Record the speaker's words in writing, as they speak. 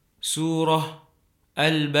سورة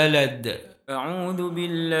البلد. أعوذ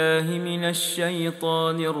بالله من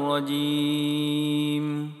الشيطان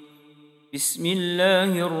الرجيم. بسم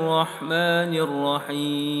الله الرحمن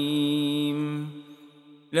الرحيم.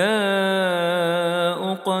 لا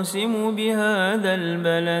أقسم بهذا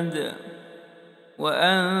البلد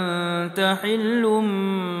وأنت حل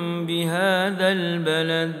بهذا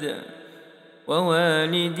البلد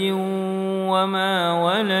ووالد وما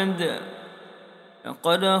ولد.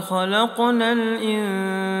 لقد خلقنا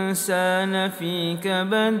الإنسان في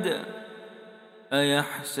كبد.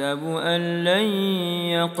 أيحسب أن لن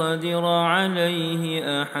يقدر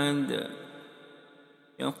عليه أحد.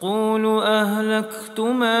 يقول أهلكت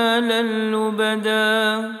مالا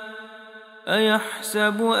لبدا.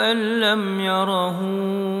 أيحسب أن لم يره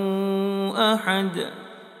أحد.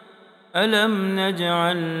 ألم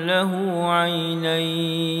نجعل له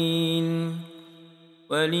عينين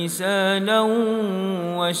ولسانا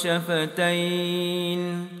وشفتين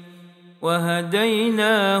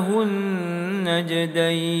وهديناه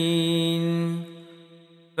النجدين.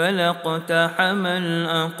 فلاقتحم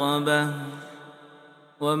العقبة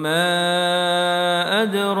وما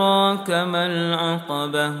أدراك ما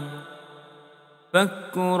العقبة.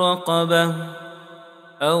 فك رقبة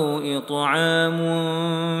أو إطعام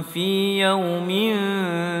في يوم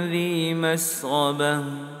ذي مسغبة.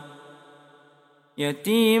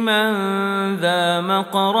 يتيما ذا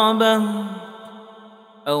مقربة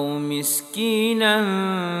أو مسكينا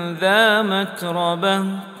ذا متربة.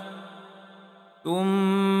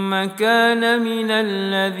 ثم كان من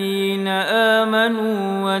الذين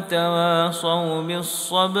آمنوا وتواصوا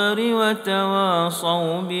بالصبر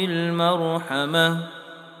وتواصوا بالمرحمة.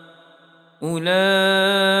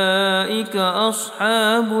 أولئك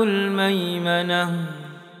أصحاب الميمنة.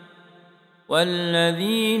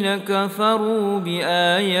 والذين كفروا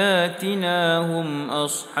بآياتنا هم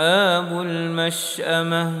أصحاب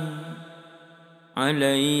المشأمة.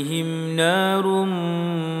 عليهم نار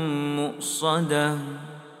مؤصدة.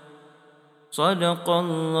 صدق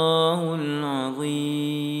الله العظيم.